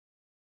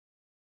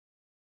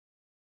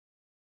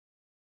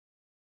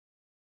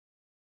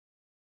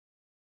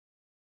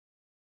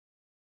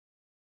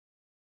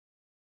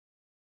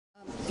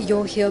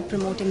you're here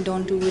promoting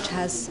Dawn 2, which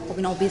has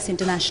an obvious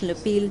international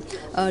appeal.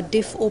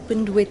 Diff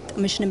opened with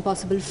Mission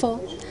Impossible 4.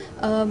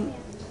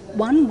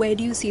 One, where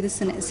do you see the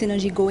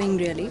synergy going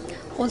really?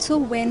 Also,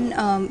 when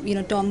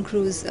Tom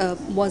Cruise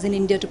was in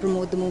India to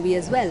promote the movie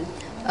as well,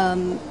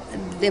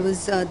 there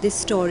was this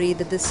story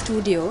that the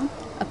studio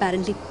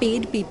apparently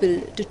paid people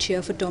to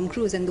cheer for Tom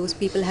Cruise, and those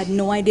people had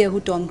no idea who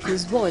Tom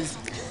Cruise was.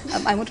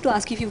 I wanted to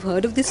ask you if you've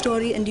heard of this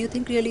story, and do you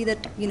think really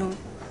that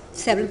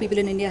several people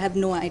in India have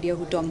no idea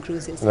who Tom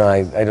Cruise is? No,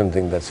 I don't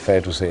think that's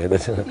fair to say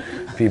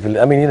that people.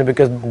 I mean,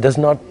 because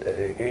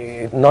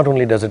not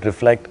only does it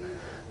reflect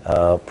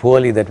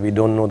poorly that we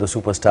don't know the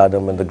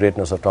superstardom and the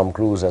greatness of Tom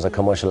Cruise as a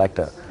commercial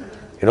actor,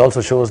 it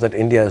also shows that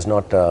India is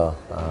not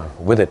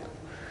with it.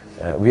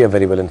 We are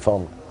very well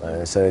informed.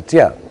 So it's,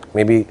 yeah,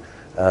 maybe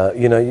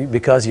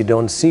because you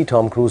don't see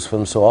Tom Cruise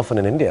films so often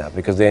in India,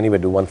 because they anyway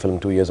do one film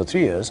 2 years or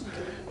 3 years.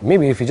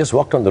 Maybe if he just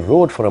walked on the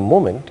road for a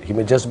moment, he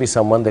may just be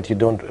someone that you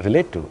don't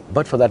relate to.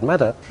 But for that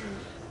matter,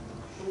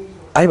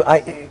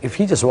 if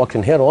he just walked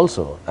in here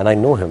also, and I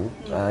know him,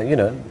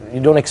 you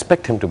don't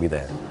expect him to be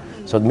there.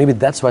 So maybe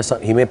that's why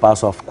he may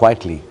pass off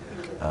quietly.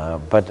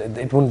 But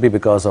it wouldn't be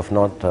because of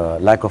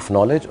lack of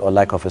knowledge or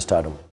lack of his stardom.